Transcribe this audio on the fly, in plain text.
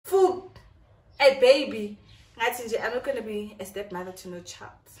a baby. I'm not gonna be a stepmother to no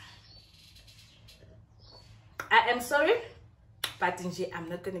child. I am sorry, but I'm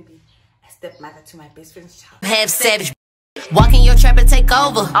not gonna be a stepmother to my best friend's child. Have savage. Walk in your trap and take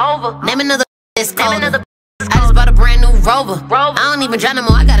over. Name another that's colder. I just bought a brand new Rover. I don't even drive no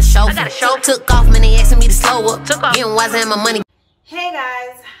more, I got a chauffeur. Took off, man, they asking me to slow up. Getting wiser in my money. Hey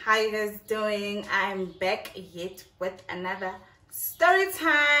guys, how you guys doing? I'm back yet with another story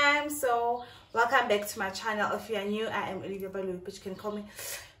time. So welcome back to my channel. If you are new, I am Olivia Balu, but you can call me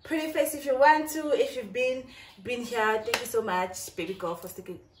Pretty Face if you want to. If you've been here, thank you so much, baby girl, for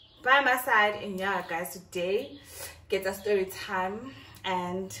sticking by my side. And yeah guys, today get a story time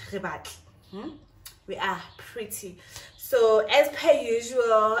and ribat. We are pretty. So as per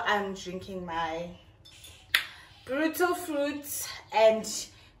usual, I'm drinking my brutal fruit, and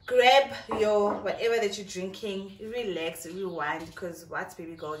grab your whatever that you're drinking, relax, rewind, because what,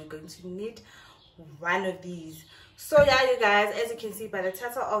 baby girl, you're going to need one of these. So yeah, you guys, as you can see by the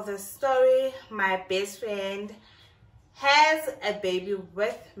title of the story, my best friend has a baby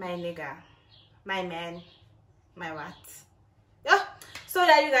with my nigga, my man, my what. Yeah. So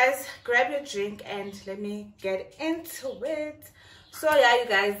yeah, you guys, grab your drink and let me get into it. So yeah, you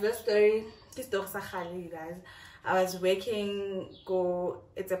guys, the story is you guys. I was working,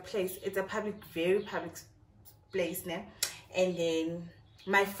 it's a very public place now, and then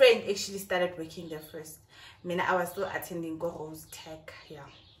my friend actually started working there first. I mean, I was still attending Rose Tech, yeah.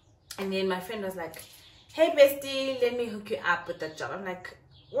 And then my friend was like, hey bestie, let me hook you up with the job. I'm like,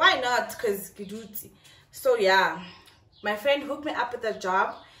 why not? Because Giduti. So yeah, my friend hooked me up with the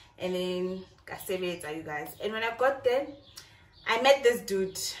job, and then I said it, you guys. And when I got there, I met this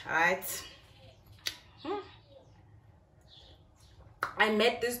dude, alright. I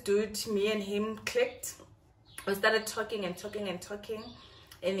met this dude, me and him clicked. We started talking and talking and talking,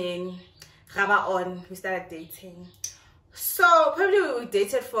 and then we started dating. So probably we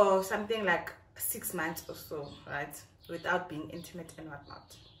dated for something like 6 months or so, right, without being intimate and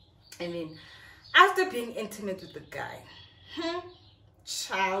whatnot. And then after being intimate with the guy,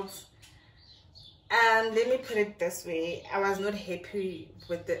 child, let me put it this way, I was not happy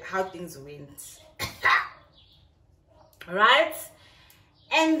with how things went. Right?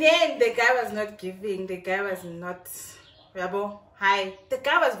 And then the guy was not giving. The guy was not, hi. The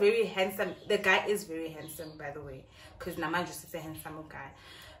guy was very handsome. The guy is very handsome, by the way, because Naman just is a handsome guy.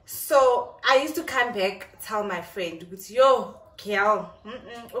 So I used to come back, tell my friend, yo, girl,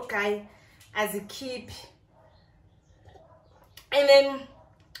 okay, as a keep. And then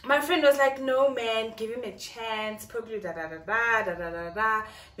my friend was like, no man, give him a chance, probably da.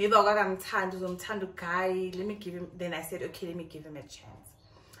 Maybe I'm Tando guy, let me give him. Then I said, okay, let me give him a chance.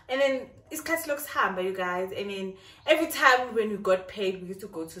 And then it's cat looks hamba, you guys. I mean, every time when we got paid, we used to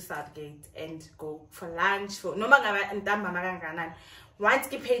go to Southgate and go for lunch. For no mama, once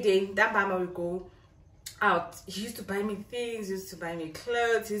get paid in, that mama would go out. He used to buy me things, he used to buy me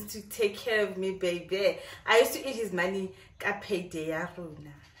clothes, he used to take care of me, baby. I used to eat his money, got paid day.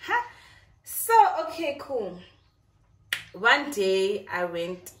 So okay, cool. One day I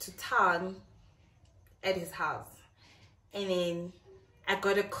went to town at his house, and then I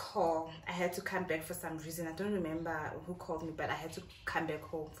got a call. I had to come back for some reason. I don't remember who called me, but I had to come back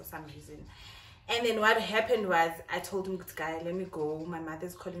home for some reason. And then what happened was, I told him, this guy, let me go. My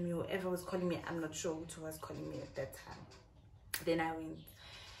mother's calling me, whoever was calling me, I'm not sure who was calling me at that time. Then I went.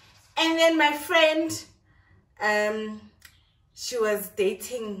 And then my friend, she was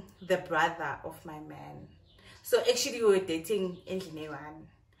dating the brother of my man. So actually we were dating in Linewan.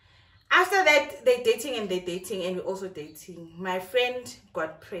 After that, they're dating, and we're also dating. My friend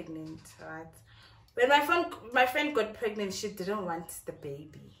got pregnant, right? When my friend got pregnant, she didn't want the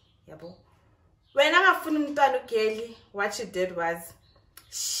baby. Yabo. When I got what she did was,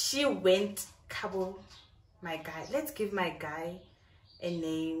 she went Kabo, my guy. Let's give my guy a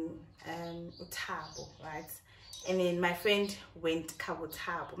name, Utabo, right? And then my friend went Kabo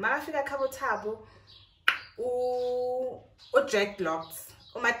Tabo. Marafika Kabo Tabo, dreadlocks.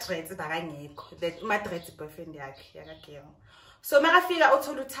 Umadretse bakangekho, that umadretse boyfriend yakhe. So makafika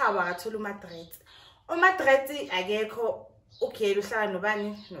uthola uThabo akathola umadretse akekho. Okay, uhlala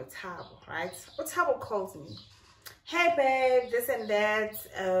nobani noThabo, right? uThabo calls me, hey babe, this and that,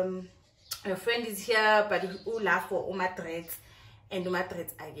 your friend is here, but who laugh for umadretse, and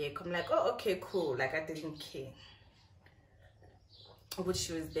umadretse akekho. I'm like, oh okay, cool, like I didn't care which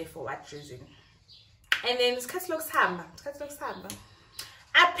she was there for, what reason. And then it's looks hamba.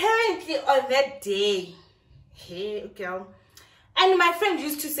 Apparently on that day, hey girl, and my friend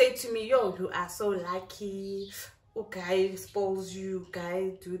used to say to me, yo, you are so lucky, guy spoils you,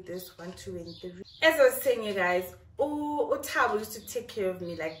 guy do this 1 2 and 3. As I was saying, you guys, Thabo used to take care of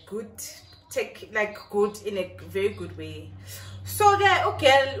me like good in a very good way. So girl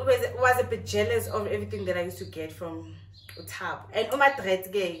was a bit jealous of everything that I used to get from Thabo. And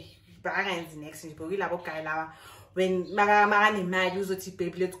umadret gay barangs next when mara usually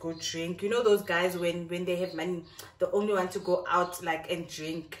baby, let's go drink. You know those guys when they have money, they only want to go out like and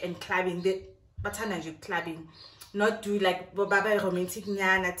drink and clubbing. Clubbing, not do like baba romantic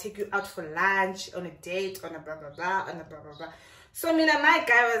nyana, take you out for lunch, on a date, on a blah blah blah, on a blah blah blah. So my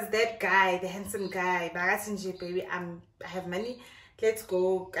guy was that guy, the handsome guy. Barasinji baby, I have money. Let's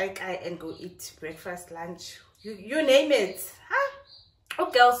go and go eat breakfast, lunch, you name it, huh?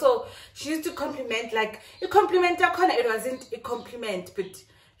 Okay, so she used to compliment, like a compliment. It wasn't a compliment, but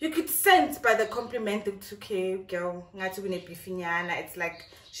you could sense by the compliment that okay, girl, it's like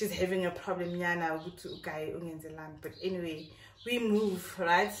she's having a problem. But anyway, we move,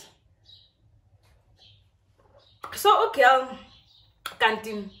 right? So okay,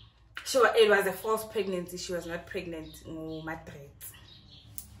 it was a false pregnancy. She was not pregnant.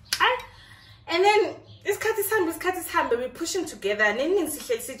 And then it's time, but we're pushing together. And then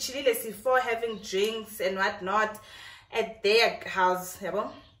for having drinks and whatnot at their house.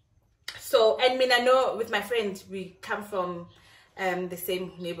 So, and I know with my friend, we come from the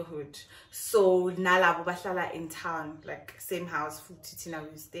same neighborhood. So Nala Bubashala in town, like same house, Titina,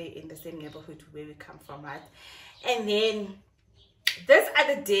 we stay in the same neighborhood where we come from, right? And then this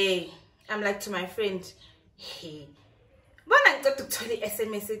other day, I'm like to my friend, hey, when I got to tell the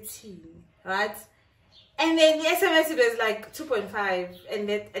SMS team, right? And then the SMS it was like 2.5, and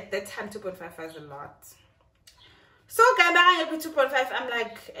at that time 2.5 was a lot. So I put 2.5. I'm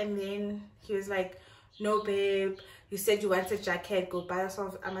like, and then he was like, no babe, you said you want a jacket, go buy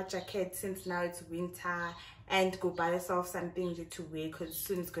yourself a jacket since now it's winter, and go buy yourself something to wear because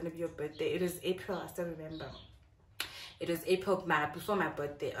soon it's gonna be your birthday. It was April, I still remember. It was April before my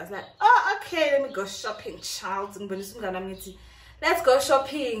birthday. I was like, oh okay, let me go shopping, child. Let's go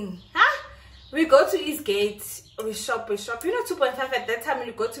shopping, huh? We go to Eastgate, we shop. You know, 2.5 at that time when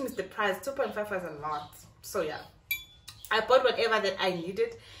you go to Mr. Price, 2.5 was a lot. So yeah, I bought whatever that I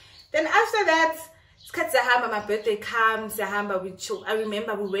needed. Then after that, my birthday comes, we chill. I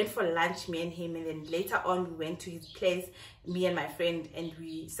remember we went for lunch, me and him, and then later on we went to his place, me and my friend, and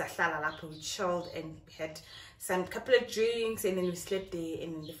we chilled and had some couple of drinks, and then we slept there,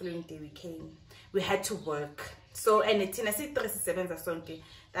 and the following day we had to work. So, and it's in a 3 or something.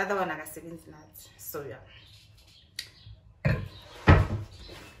 The other one I got 7 nights. So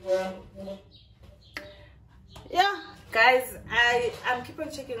yeah, guys, I'm keep on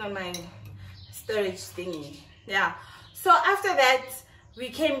checking on my storage thingy. Yeah, so after that we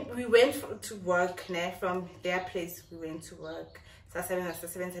went to work. From their place we went to work. So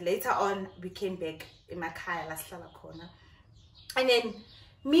 7. Later on we came back in my car, and then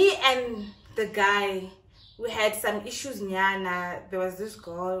me and the guy, we had some issues. There was this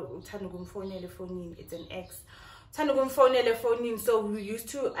girl, it's an ex. So we used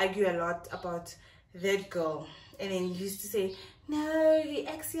to argue a lot about that girl. And then he used to say, no, the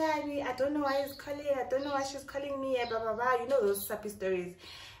ex, I don't know why he's calling, I don't know why she's calling me, blah, blah, blah. You know those sappy stories.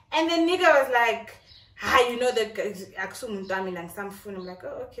 And then nigga was like, you know that some phone. I'm like,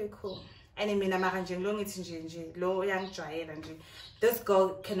 oh, okay, cool. And then this girl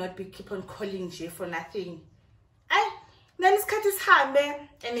cannot keep on calling J for nothing. Then it's cut his hand,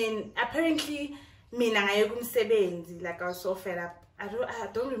 and then apparently like I was so fed up. I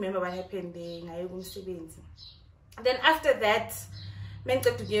don't remember what happened there. Then after that,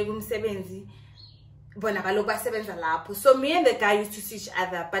 so me and the guy used to see each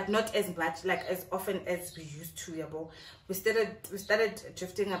other, but not as much, like as often as we used to. We started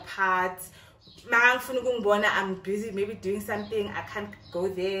drifting apart. I'm busy, maybe doing something, I can't go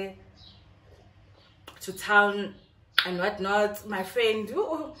there to town and whatnot. My friend,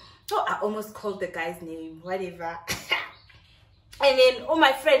 I almost called the guy's name, whatever. And then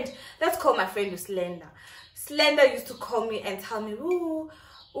my friend, let's call my friend Slender. Slender used to call me and tell me,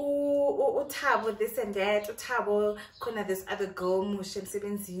 Thabo this and that, Thabo kona this other girl, Mushem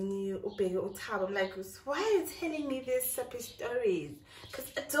Sebenzini, Thabo. I'm like, why are you telling me these stories?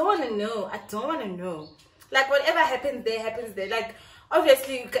 Because I don't want to know. Like whatever happens there. Like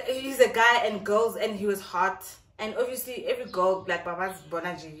obviously he's a guy and girls, and he was hot, and obviously every girl like Baba's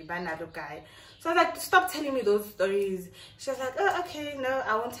Bonaji, Banado guy. So I was like, stop telling me those stories. She was like, oh okay, no,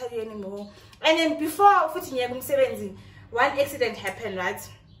 I won't tell you anymore. And then before 14 years, one accident happened, right?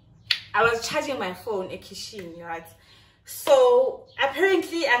 I was charging my phone at Kishin, right? So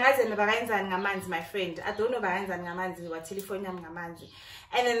apparently my friend, I don't know what telephone ngamanzi.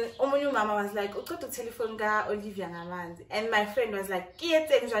 And then Omunyu mama was like, "Go to telephone ga Olivia ngamanzi." And my friend was like,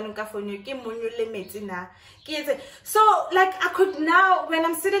 so like I could now, when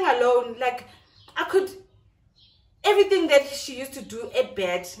I'm sitting alone, like I could, everything that she used to do at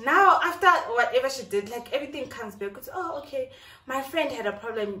bed, now after whatever she did, like everything comes back. It's, oh, okay, my friend had a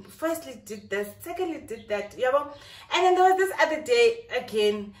problem. Firstly did this, secondly did that, you know? And then there was this other day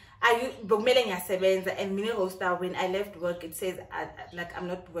again, and mini roster, when I left work, it says like I'm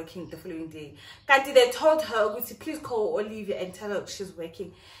not working the following day. They told her, please call Olivia and tell her she's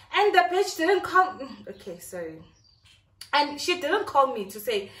working. And the bitch didn't come. Okay, sorry. And she didn't call me to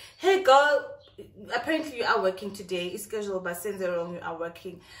say, hey girl, apparently you are working today. It's scheduled, but since they're wrong, you are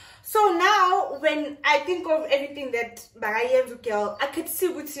working. So now when I think of everything that girl, I could see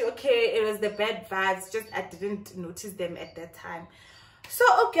okay, it was the bad vibes, just I didn't notice them at that time. So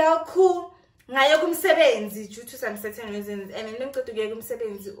okay, cool. Due to some certain reasons, and then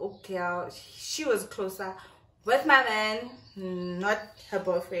okay, she was closer with my man, not her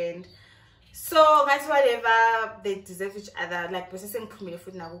boyfriend. So that's whatever, they deserve each other. Like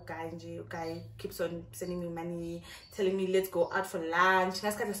guy keeps on sending me money, telling me let's go out for lunch.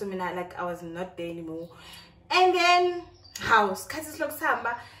 Like I was not there anymore. And then house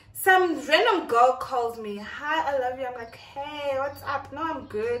some random girl calls me, hi, I love you. I'm like, hey, what's up? No, I'm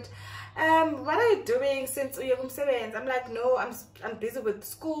good. What are you doing since I'm like, no, I'm busy with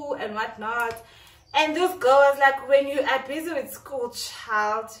school and whatnot. And this girl was like, when you are busy with school,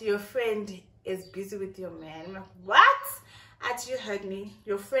 child, your friend is busy with your man. I'm like, what? Actually, you heard me.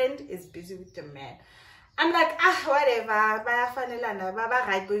 Your friend is busy with your man. I'm like, whatever.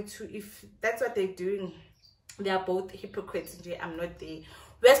 If that's what they're doing, they are both hypocrites. I'm not there.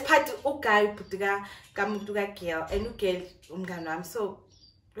 Where's part okay, girl, and girl, so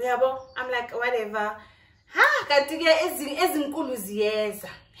I'm like, whatever.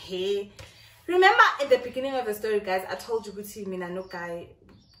 Hey. Remember at the beginning of the story, guys, I told you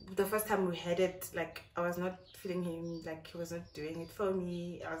the first time we had it, like I was not feeling him, like he was not doing it for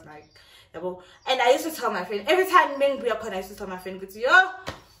me. I was like, and I used to tell my friend every time I used to tell my friend, yo,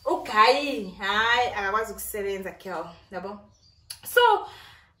 okay, hi, I was so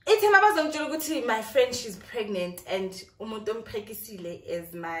my friend, she's pregnant, and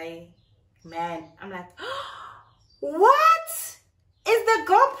is my man. I'm like, what? Is the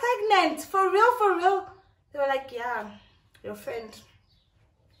girl pregnant? For real, for real? They were like, yeah, your friend,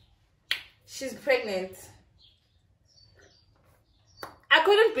 she's pregnant. I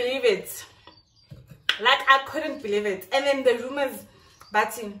couldn't believe it. Like, I couldn't believe it. And then the rumors,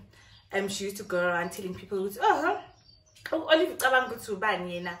 but she used to go around telling people, Olive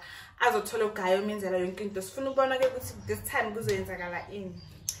cabanga azothola ugayo menzela yonke into sifuna ukubona ke ukuthi this time kuzoyenzakala ini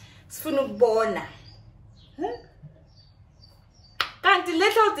sifuna ukubona kanti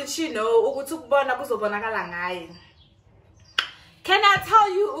little did she know ukuthi ukubona kuzobonakala ngaye. Can I tell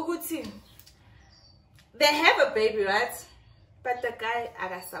you ukuthi they have a baby, right? But the guy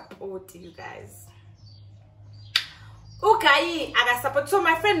support you guys. Okay, support. So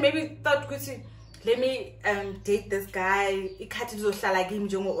my friend maybe thought ukuthi let me date this guy.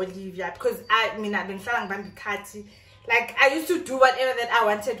 Olivia, because I've been like I used to do whatever that I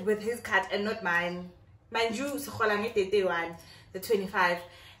wanted with his cat and not mine. Mind you, the 25.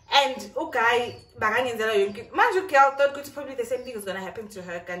 And okay, mind you, girl thought probably the same thing is gonna happen to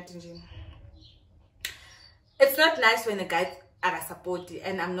her. It's not nice when a guy support you,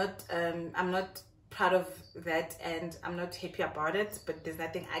 and I'm not proud of that, and I'm not happy about it, but there's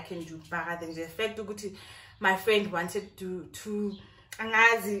nothing I can do better than the fact that my friend wanted to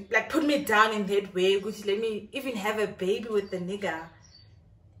like put me down in that way. Let me even have a baby with the nigga.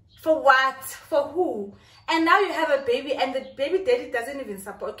 For what? For who? And now you have a baby, and the baby daddy doesn't even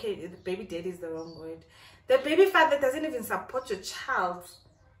support. Okay, the baby daddy is the wrong word. The baby father doesn't even support your child.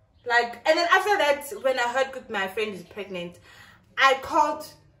 Like, and then after that, when I heard my friend is pregnant, I called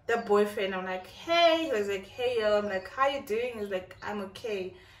the boyfriend. I'm like, hey. He was like, hey, yo. I'm like, how you doing? He's like, I'm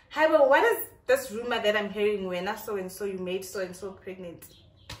okay. Hi, but what is this rumor that I'm hearing when I so and so you made so and so pregnant?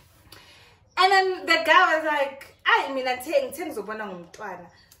 And then the guy was like, I mean,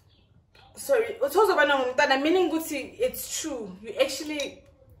 sorry, meaning it's true. You actually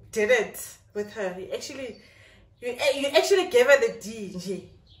did it with her. You actually gave her the D.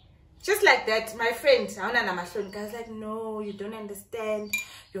 Just like that, my friend, I was like, no, you don't understand.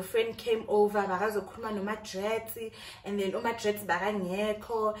 Your friend came over, and then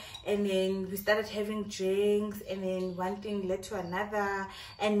and then we started having drinks, and then one thing led to another,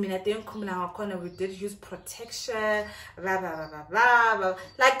 and we did use protection, blah blah blah blah blah.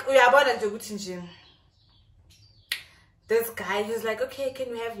 Like we are about to this guy, he was like, okay,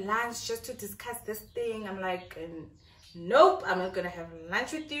 can we have lunch just to discuss this thing? I'm like, nope, I'm not gonna have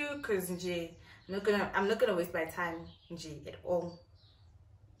lunch with you because I'm not gonna waste my time at all.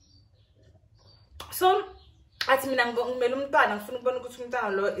 So at me, is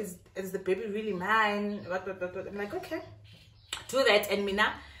the baby really mine? I'm like, okay, do that, and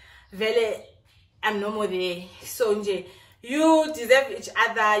mina vele I'm no more there. So you deserve each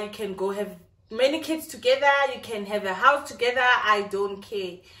other. You can go have many kids together, you can have a house together, I don't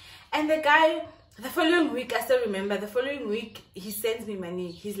care. And the guy, the following week, I still remember, the following week he sends me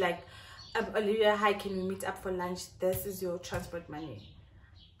money. He's like, Olivia, hi, can we meet up for lunch? This is your transport money.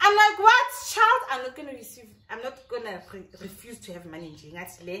 I'm like, what, child? I'm not gonna refuse to have money.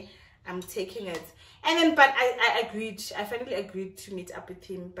 Actually, I'm taking it. And then, but I agreed, I finally agreed to meet up with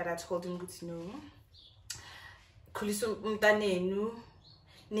him, but I told him, good to know,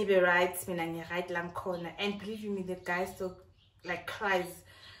 Nibe writes me right lam corner, and believe me, the guy still like cries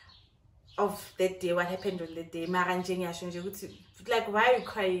of that day, what happened on the day. Like, why are you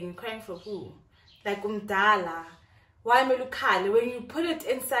crying? Crying for who? Like umdala. Why melukale? When you put it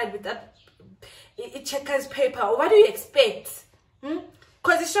inside with that checkers paper, what do you expect?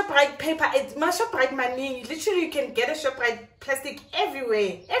 Because it's ShopRite paper, it's my ShopRite money. Literally, you can get a ShopRite plastic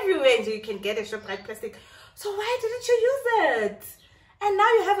everywhere. Everywhere you can get a ShopRite plastic. So why didn't you use it? And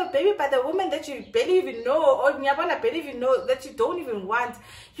now you have a baby by the woman that you barely even know, or Nyabana barely even know, that you don't even want.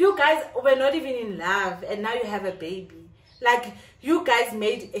 You guys were not even in love, and now you have a baby. Like, you guys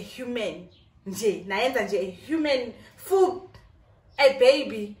made a human, a human, full, a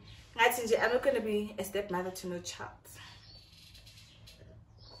baby. I'm not going to be a stepmother to no child.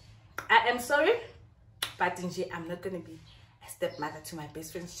 I am sorry, but I'm not going to be a stepmother to my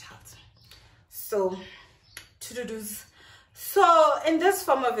best friend's child. So, to-do-dos. So in this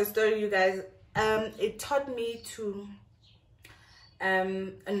form of a story, you guys, it taught me to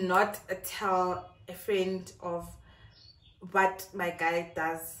not tell a friend of what my guy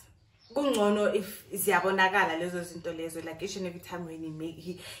does. If like each and every time when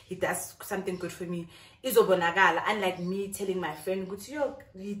he does something good for me, unlike me telling my friend,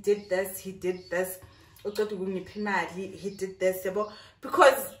 he did this, he did this, he did this,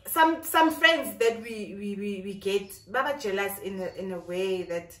 because some friends that we get baba jealous in a way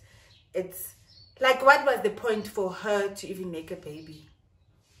that it's like, what was the point for her to even make a baby?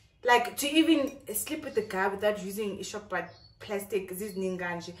 Like, to even sleep with the guy without using a ShopRite plastic.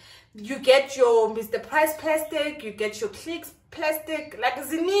 You get your Mr. Price plastic, you get your Clicks plastic, like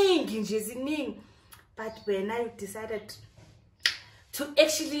zining. But when I decided to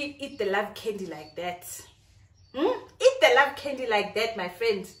actually eat the love candy like that, eat the love candy like that, my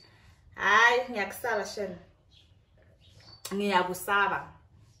friend,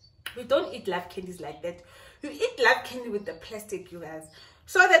 we don't eat love candies like that. You eat love candy with the plastic, you guys,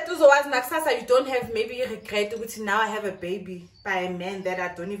 so that those was naksasa, you don't have maybe regret which now I have a baby by a man that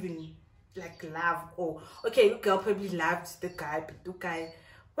I don't even like love. Or okay, you girl probably loved the guy, but the guy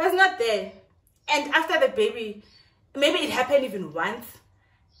was not there. And after the baby, maybe it happened even once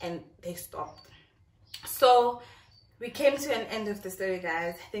and they stopped. So we came to an end of the story,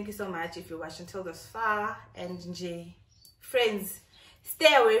 guys. Thank you so much if you watched until this far. And friends,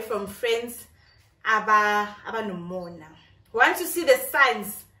 stay away from friends aba nomona. Want to see the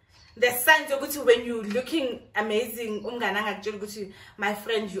signs of when you looking amazing, my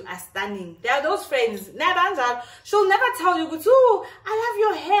friend, you are stunning. There are those friends, she'll never tell you, oh, I love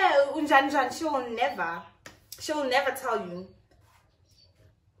your hair. She'll never tell you.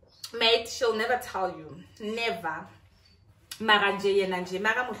 Mate, she'll never tell you. Never. You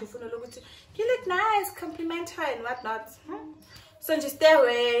look nice, compliment her and whatnot. So just stay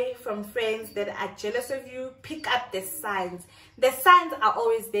away from friends that are jealous of you. Pick up the signs. The signs are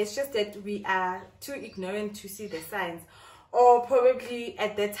always there. It's just that we are too ignorant to see the signs. Or probably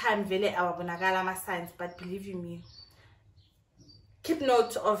at that time, vele awabonagala signs. But believe you me, keep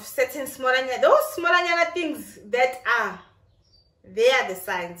note of certain those small things that are, they are the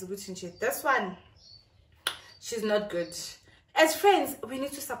signs. This one, she's not good. As friends, we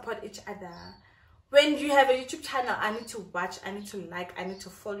need to support each other. When you have a YouTube channel, I need to watch, I need to like, I need to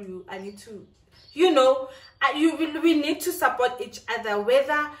follow you, I need to, we need to support each other,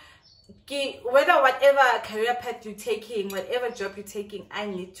 whether whether whatever career path you're taking, whatever job you're taking, I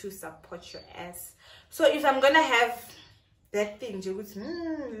need to support your ass. So if I'm gonna have that thing, it's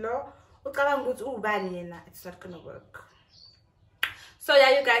not gonna work. So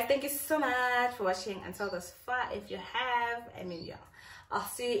yeah, you guys, thank you so much for watching until this far. If you have, I mean, yeah, I'll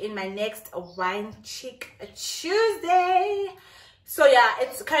see you in my next Wine Chick Tuesday. So yeah,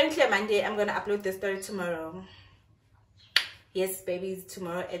 it's currently a Monday. I'm gonna upload the story tomorrow. Yes, babies,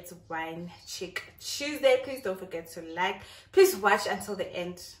 tomorrow it's Wine Chick Tuesday. Please don't forget to like. Please watch until the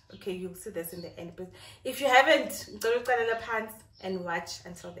end. Okay, you'll see this in the end. But if you haven't, don't go to the pants and watch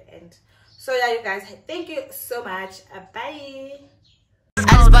until the end. So yeah, you guys, thank you so much. Bye. I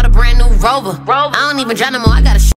just bought a brand new Rover. I don't even drive no more. I got a